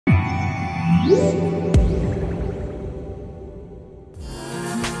Hey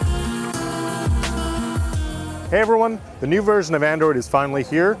everyone, the new version of Android is finally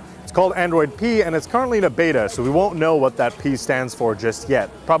here. It's called Android P and it's currently in a beta, so we won't know what that P stands for just yet,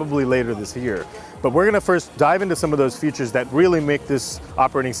 probably later this year. But we're gonna first dive into some of those features that really make this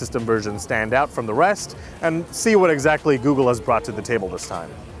operating system version stand out from the rest and see what exactly Google has brought to the table this time.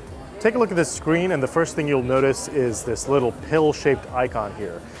 Take a look at this screen and the first thing you'll notice is this little pill-shaped icon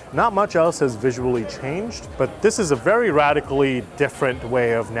here. Not much else has visually changed, but this is a very radically different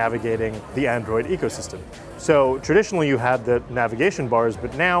way of navigating the Android ecosystem. So traditionally you had the navigation bars,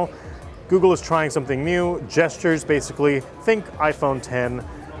 but now Google is trying something new, gestures basically. Think iPhone 10.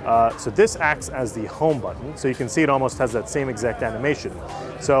 So this acts as the home button, so you can see it almost has that same exact animation.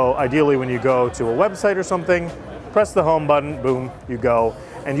 So ideally when you go to a website or something, press the home button, boom, you go.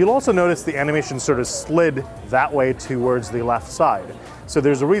 And you'll also notice the animation sort of slid that way towards the left side. So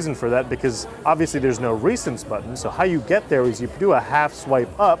there's a reason for that because obviously there's no recents button, so how you get there is you do a half swipe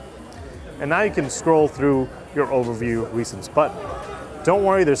up and now you can scroll through your overview recents button. Don't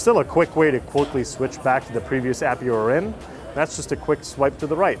worry, there's still a quick way to quickly switch back to the previous app you were in. That's just a quick swipe to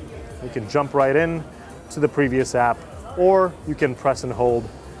the right. You can jump right in to the previous app, or you can press and hold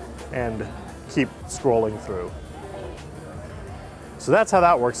and keep scrolling through. So that's how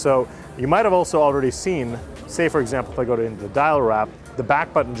that works. So you might have also already seen, say for example, if I go to the dialer app, the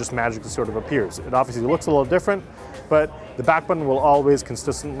back button just magically sort of appears. It obviously looks a little different, but the back button will always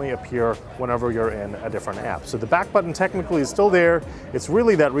consistently appear whenever you're in a different app. So the back button technically is still there. It's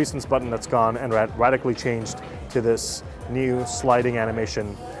really that recents button that's gone and radically changed to this new sliding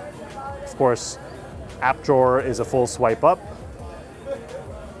animation. Of course, app drawer is a full swipe up.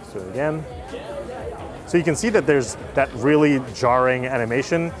 So again. So you can see that there's that really jarring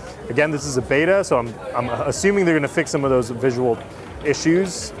animation. Again, this is a beta, so I'm assuming they're gonna fix some of those visual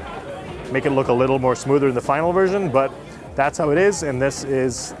issues, make it look a little more smoother in the final version, but that's how it is, and this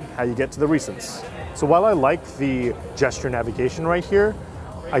is how you get to the recents. So while I like the gesture navigation right here,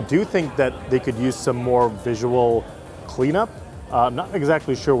 I do think that they could use some more visual cleanup. I'm not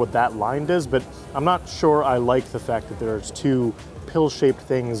exactly sure what that line does, but I'm not sure I like the fact that there's two pill-shaped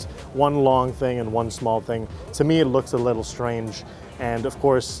things, one long thing and one small thing. To me, it looks a little strange. And of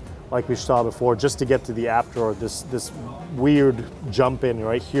course, like we saw before, just to get to the app drawer, this weird jump in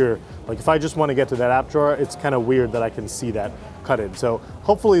right here. Like if I just want to get to that app drawer, it's kind of weird that I can see that cut in. So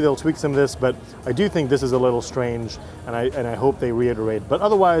hopefully they'll tweak some of this, but I do think this is a little strange, and I hope they reiterate. But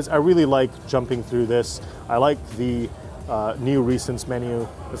otherwise, I really like jumping through this. I like the new recents menu.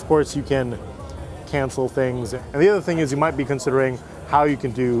 Of course, you can cancel things. And the other thing is you might be considering how you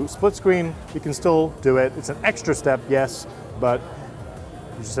can do split screen. You can still do it. It's an extra step, yes, but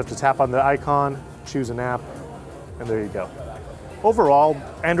you just have to tap on the icon, choose an app, and there you go. Overall,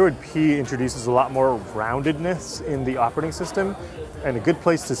 Android P introduces a lot more roundedness in the operating system, and a good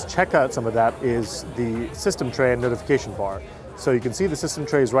place to check out some of that is the system tray and notification bar. So you can see the system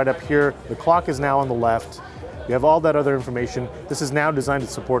tray is right up here. The clock is now on the left. You have all that other information. This is now designed to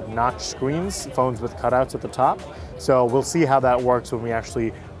support notch screens, phones with cutouts at the top. So we'll see how that works when we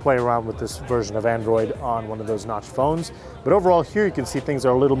actually play around with this version of Android on one of those notch phones. But overall here you can see things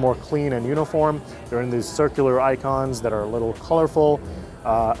are a little more clean and uniform. They're in these circular icons that are a little colorful.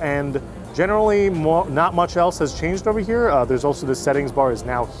 And generally not much else has changed over here. There's also the settings bar is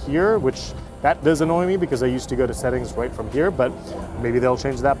now here, which that does annoy me because I used to go to settings right from here, but maybe they'll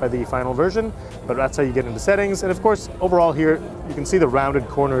change that by the final version. But that's how you get into settings. And of course, overall here, you can see the rounded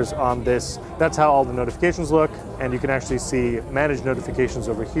corners on this. That's how all the notifications look. And you can actually see manage notifications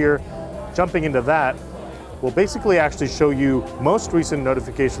over here. Jumping into that will basically actually show you most recent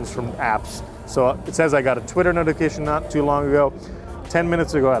notifications from apps. So it says I got a Twitter notification not too long ago, 10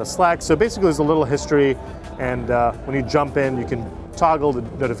 minutes ago out of Slack. So basically there's a little history, and when you jump in, you can toggle the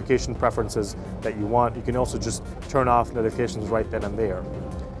notification preferences that you want. You can also just turn off notifications right then and there.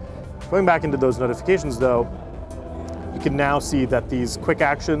 Going back into those notifications though, you can now see that these quick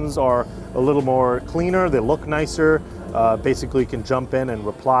actions are a little more cleaner, they look nicer. Basically you can jump in and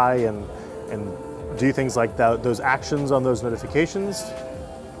reply and do things like that, those actions on those notifications.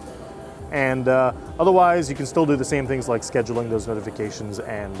 And otherwise you can still do the same things like scheduling those notifications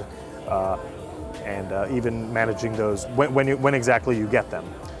and even managing those when exactly you get them.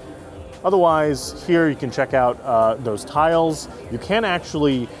 Otherwise, here you can check out those tiles. You can't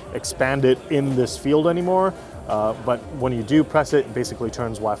actually expand it in this field anymore, but when you do press it, it basically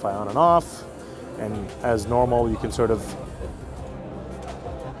turns Wi-Fi on and off. And as normal, you can sort of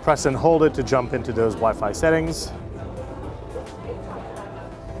press and hold it to jump into those Wi-Fi settings.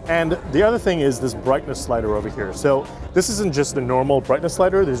 And the other thing is this brightness slider over here. So this isn't just a normal brightness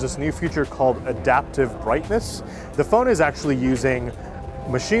slider, there's this new feature called adaptive brightness. The phone is actually using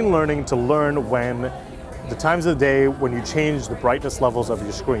machine learning to learn when the times of the day when you change the brightness levels of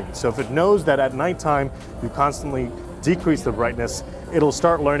your screen. So if it knows that at nighttime you constantly decrease the brightness, it'll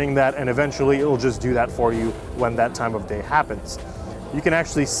start learning that, and eventually it'll just do that for you when that time of day happens. You can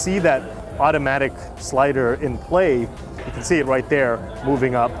actually see that automatic slider in play. You can see it right there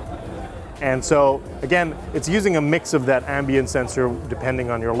moving up. And so again, it's using a mix of that ambient sensor depending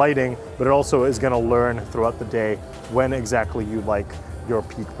on your lighting, but it also is going to learn throughout the day when exactly you like your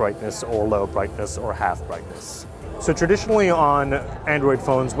peak brightness or low brightness or half brightness. So traditionally on Android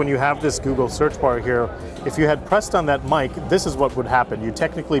phones, when you have this Google search bar here, if you had pressed on that mic, this is what would happen. You'd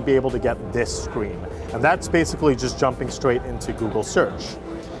technically be able to get this screen. And that's basically just jumping straight into Google search.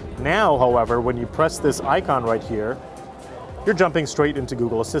 Now, however, when you press this icon right here, you're jumping straight into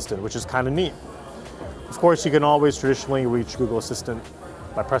Google Assistant, which is kind of neat. Of course, you can always traditionally reach Google Assistant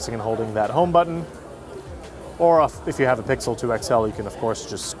by pressing and holding that home button. Or if you have a Pixel 2 XL, you can of course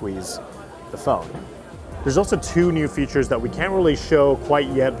just squeeze the phone. There's also two new features that we can't really show quite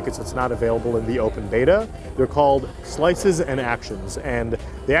yet because it's not available in the open beta. They're called Slices and Actions, and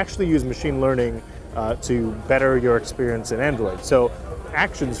they actually use machine learning to better your experience in Android. So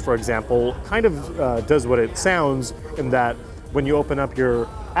Actions, for example, kind of does what it sounds in that when you open up your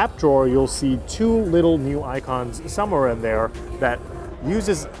app drawer, you'll see two little new icons somewhere in there that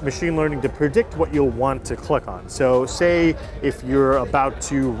uses machine learning to predict what you'll want to click on. So say if you're about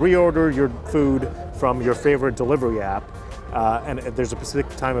to reorder your food from your favorite delivery app, and there's a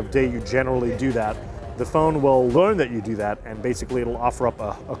specific time of day you generally do that, the phone will learn that you do that, and basically it'll offer up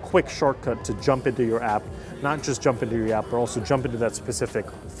a quick shortcut to jump into your app. Not just jump into your app, but also jump into that specific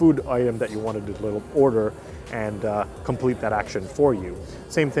food item that you wanted to order and complete that action for you.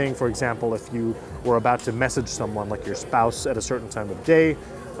 Same thing, for example, if you were about to message someone like your spouse at a certain time of day,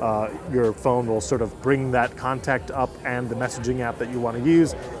 your phone will sort of bring that contact up and the messaging app that you want to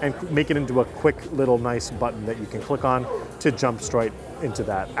use and make it into a quick little nice button that you can click on to jump straight into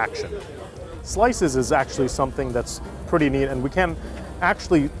that action. Slices is actually something that's pretty neat, and we can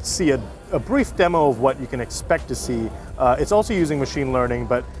actually see a brief demo of what you can expect to see. It's also using machine learning,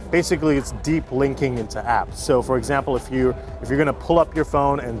 but basically it's deep linking into apps. So for example, if you're going to pull up your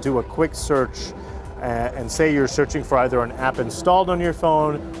phone and do a quick search and say you're searching for either an app installed on your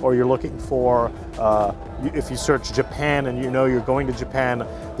phone, or you're looking for, if you search Japan and you know you're going to Japan,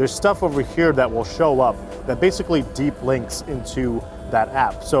 there's stuff over here that will show up that basically deep links into that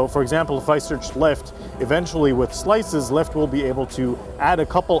app. So for example, if I search Lyft, eventually with Slices, Lyft will be able to add a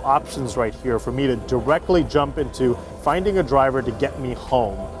couple options right here for me to directly jump into finding a driver to get me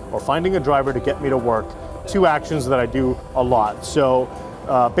home or finding a driver to get me to work, two actions that I do a lot. So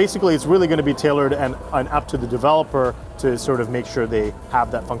basically it's really going to be tailored and up to the developer to sort of make sure they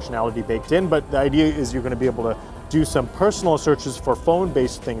have that functionality baked in, but the idea is you're going to be able to do some personal searches for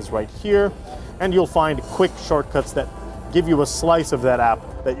phone-based things right here, and you'll find quick shortcuts that give you a slice of that app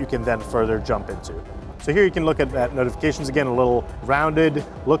that you can then further jump into. So here you can look at that notifications again, a little rounded,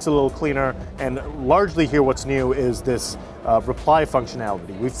 looks a little cleaner, and largely here what's new is this reply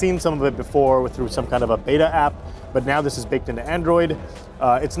functionality. We've seen some of it before through some kind of a beta app, but now this is baked into Android.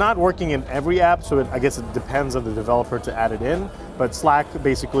 It's not working in every app, so I guess it depends on the developer to add it in, but Slack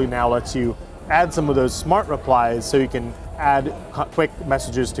basically now lets you add some of those smart replies so you can add quick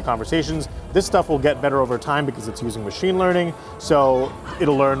messages to conversations. This stuff will get better over time because it's using machine learning, so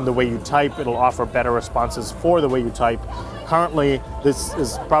it'll learn the way you type, it'll offer better responses for the way you type. Currently, this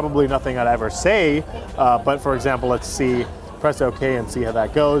is probably nothing I'd ever say, but for example, let's see, press OK and see how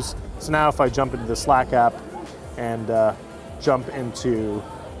that goes. So now if I jump into the Slack app and jump into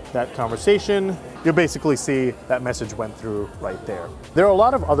that conversation, you'll basically see that message went through right there. There are a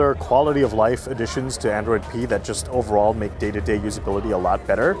lot of other quality of life additions to Android P that just overall make day-to-day usability a lot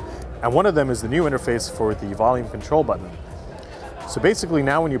better. And one of them is the new interface for the volume control button. So basically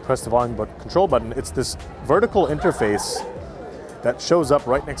now when you press the volume control button, it's this vertical interface that shows up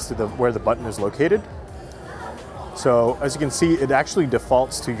right next to where the button is located. So as you can see, it actually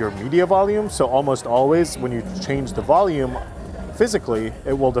defaults to your media volume. So almost always when you change the volume, physically,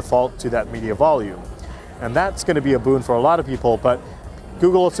 it will default to that media volume. And that's going to be a boon for a lot of people, but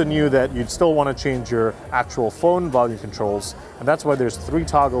Google also knew that you'd still want to change your actual phone volume controls, and that's why there's 3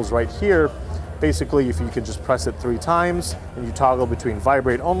 toggles right here. Basically, if you can just press it 3 times, and you toggle between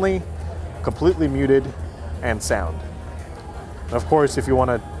vibrate only, completely muted, and sound. And of course, if you want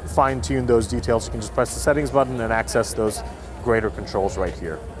to fine-tune those details, you can just press the settings button and access those greater controls right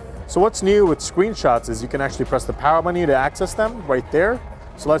here. So what's new with screenshots is you can actually press the power menu to access them right there.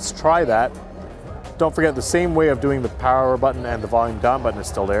 So let's try that. Don't forget the same way of doing the power button and the volume down button is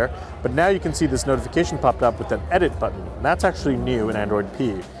still there, but now you can see this notification popped up with an edit button, and that's actually new in Android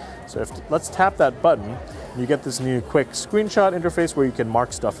P. So let's tap that button, and you get this new quick screenshot interface where you can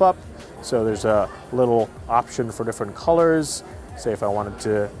mark stuff up. So there's a little option for different colors. Say if I wanted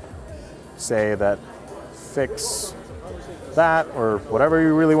to say that fix that or whatever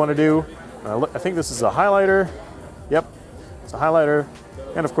you really want to do. I think this is a highlighter. Yep, it's a highlighter.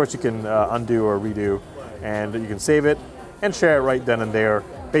 And of course you can undo or redo, and you can save it and share it right then and there.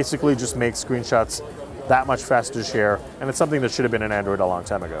 Basically just makes screenshots that much faster to share, and it's something that should have been in Android a long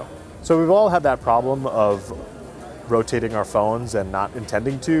time ago. So we've all had that problem of rotating our phones and not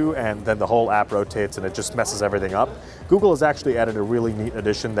intending to, and then the whole app rotates and it just messes everything up. Google has actually added a really neat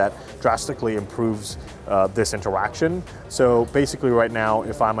addition that drastically improves this interaction. So basically right now,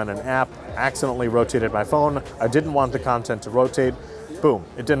 if I'm in an app, accidentally rotated my phone, I didn't want the content to rotate, boom,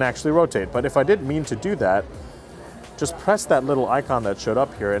 it didn't actually rotate. But if I didn't mean to do that, just press that little icon that showed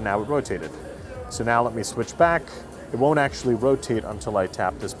up here and now it rotated. So now let me switch back. It won't actually rotate until I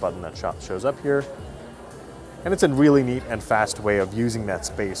tap this button that shows up here. And it's a really neat and fast way of using that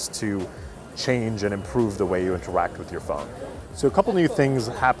space to change and improve the way you interact with your phone. So a couple new things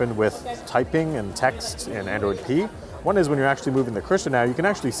happen with typing and text in Android P. One is when you're actually moving the cursor now, you can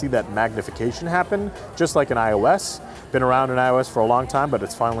actually see that magnification happen, just like in iOS. Been around in iOS for a long time, but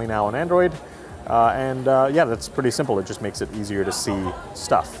it's finally now on Android. Yeah, that's pretty simple. It just makes it easier to see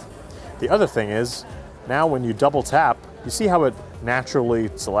stuff. The other thing is, now when you double tap, you see how it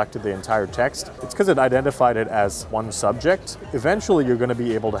naturally selected the entire text? It's because it identified it as one subject. Eventually, you're going to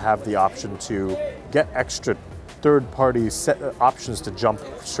be able to have the option to get extra third-party options to jump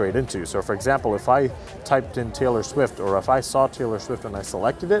straight into. So for example, if I typed in Taylor Swift, or if I saw Taylor Swift and I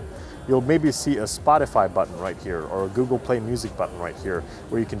selected it, you'll maybe see a Spotify button right here, or a Google Play Music button right here,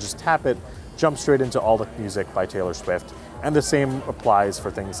 where you can just tap it, jump straight into all the music by Taylor Swift. And the same applies for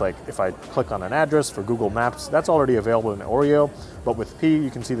things like if I click on an address for Google Maps, that's already available in Oreo, but with P, you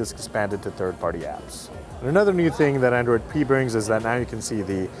can see this expanded to third-party apps. And another new thing that Android P brings is that now you can see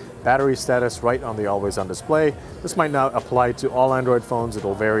the battery status right on the always on display. This might not apply to all Android phones,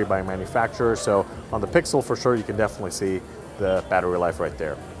 it'll vary by manufacturer, so on the Pixel for sure you can definitely see the battery life right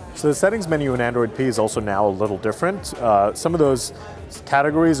there. So the settings menu in Android P is also now a little different. Some of those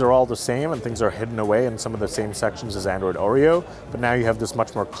categories are all the same and things are hidden away in some of the same sections as Android Oreo, but now you have this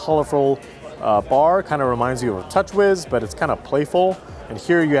much more colorful bar, kind of reminds you of TouchWiz, but it's kind of playful. And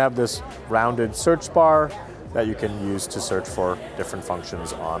here you have this rounded search bar that you can use to search for different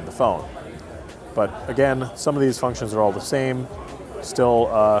functions on the phone. But again, some of these functions are all the same,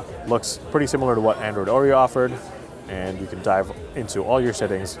 still looks pretty similar to what Android Oreo offered, and you can dive into all your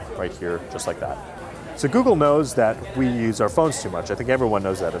settings right here, just like that. So Google knows that we use our phones too much. I think everyone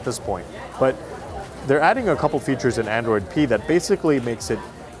knows that at this point. But they're adding a couple features in Android P that basically makes it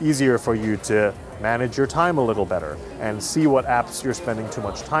easier for you to manage your time a little better and see what apps you're spending too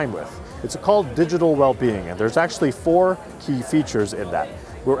much time with. It's called digital well-being, and there's actually 4 key features in that.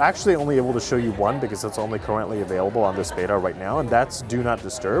 We're actually only able to show you one because it's only currently available on this beta right now, and that's Do Not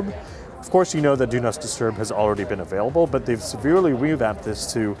Disturb. Of course, you know that Do Not Disturb has already been available, but they've severely revamped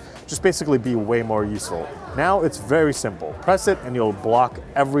this to just basically be way more useful. Now it's very simple. Press it and you'll block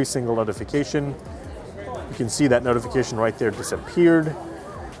every single notification. You can see that notification right there disappeared.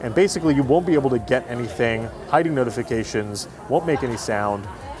 And basically you won't be able to get anything, hiding notifications, won't make any sound,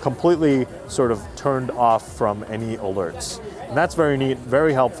 completely sort of turned off from any alerts. And that's very neat,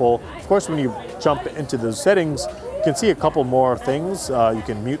 very helpful. Of course, when you jump into those settings, you can see a couple more things. You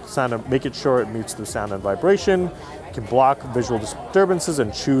can mute sound and make it sure it mutes the sound and vibration. You can block visual disturbances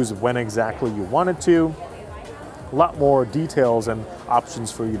and choose when exactly you want it to. A lot more details and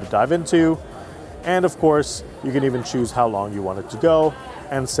options for you to dive into. And of course, you can even choose how long you want it to go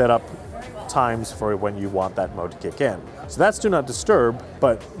and set up times for when you want that mode to kick in. So that's Do Not Disturb,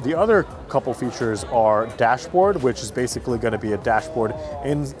 but the other couple features are Dashboard, which is basically going to be a dashboard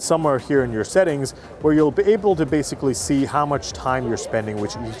in somewhere here in your settings where you'll be able to basically see how much time you're spending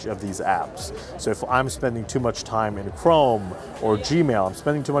with each of these apps. So if I'm spending too much time in Chrome or Gmail, I'm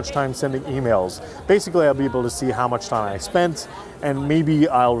spending too much time sending emails, basically I'll be able to see how much time I spent, and maybe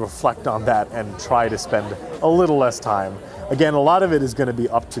I'll reflect on that and try to spend a little less time. Again, a lot of it is going to be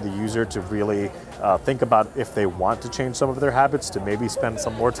up to the user to really think about if they want to change some of their habits, to maybe spend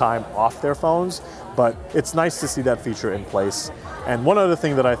some more time off their phones. but it's nice to see that feature in place. And one other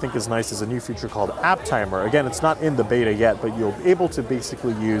thing that I think is nice is a new feature called App Timer. Again, it's not in the beta yet, but you'll be able to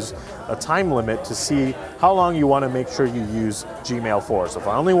basically use a time limit to see how long you want to make sure you use Gmail for. So if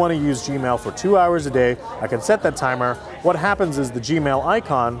I only want to use Gmail for 2 hours a day, I can set that timer. What happens is the Gmail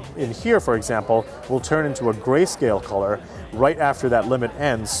icon in here, for example, will turn into a grayscale color right after that limit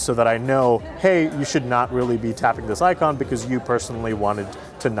ends, so that I know, hey, you should not really be tapping this icon because you personally wanted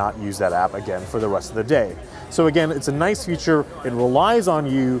to not use that app again for the rest of the day. So again, it's a nice feature. It relies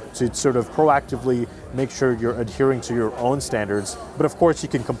on you to sort of proactively make sure you're adhering to your own standards, but of course you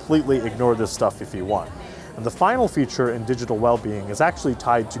can completely ignore this stuff if you want. And the final feature in digital well-being is actually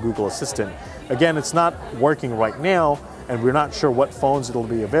tied to Google Assistant. Again, it's not working right now, and we're not sure what phones it'll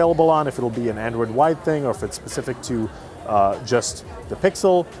be available on, if it'll be an Android-wide thing or if it's specific to just the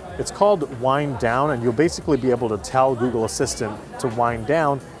Pixel. It's called Wind Down, and you'll basically be able to tell Google Assistant to wind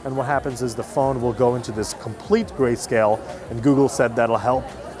down, and what happens is the phone will go into this complete grayscale, and Google said that'll help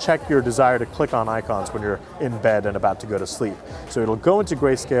check your desire to click on icons when you're in bed and about to go to sleep. So it'll go into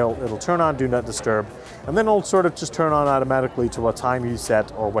grayscale, it'll turn on Do Not Disturb, and then it'll sort of just turn on automatically to what time you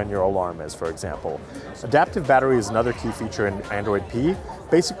set or when your alarm is, for example. Adaptive battery is another key feature in Android P.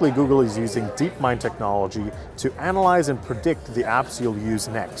 Basically, Google is using DeepMind technology to analyze and predict the apps you'll use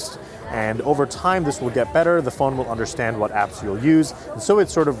next. And over time, this will get better. The phone will understand what apps you'll use. And so it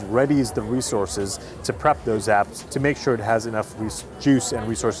sort of readies the resources to prep those apps to make sure it has enough juice and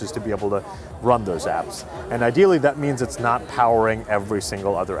resources to be able to run those apps. And ideally, that means it's not powering every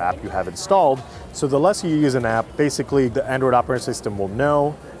single other app you have installed. So the less you use an app, basically the Android operating system will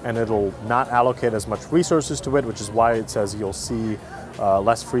know, and it'll not allocate as much resources to it, which is why it says you'll see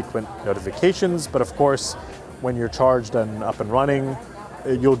less frequent notifications. But of course, when you're charged and up and running,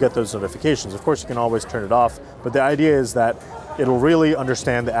 you'll get those notifications. Of course, you can always turn it off, but the idea is that it'll really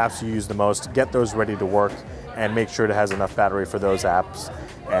understand the apps you use the most, get those ready to work, and make sure it has enough battery for those apps.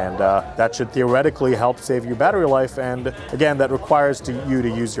 And that should theoretically help save you battery life. And again, that requires you to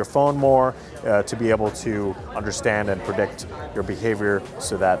use your phone more to be able to understand and predict your behavior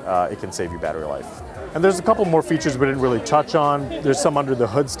so that it can save you battery life. And there's a couple more features we didn't really touch on. There's some under the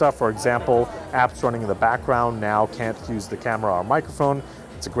hood stuff. For example, apps running in the background now can't use the camera or microphone.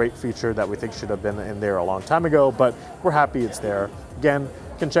 It's a great feature that we think should have been in there a long time ago, but we're happy it's there. Again,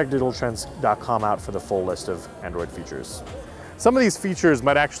 you can check digitaltrends.com out for the full list of Android features. Some of these features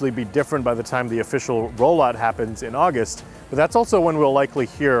might actually be different by the time the official rollout happens in August, but that's also when we'll likely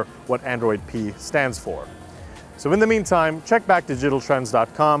hear what Android P stands for. So in the meantime, check back to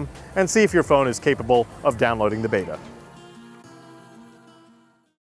digitaltrends.com and see if your phone is capable of downloading the beta.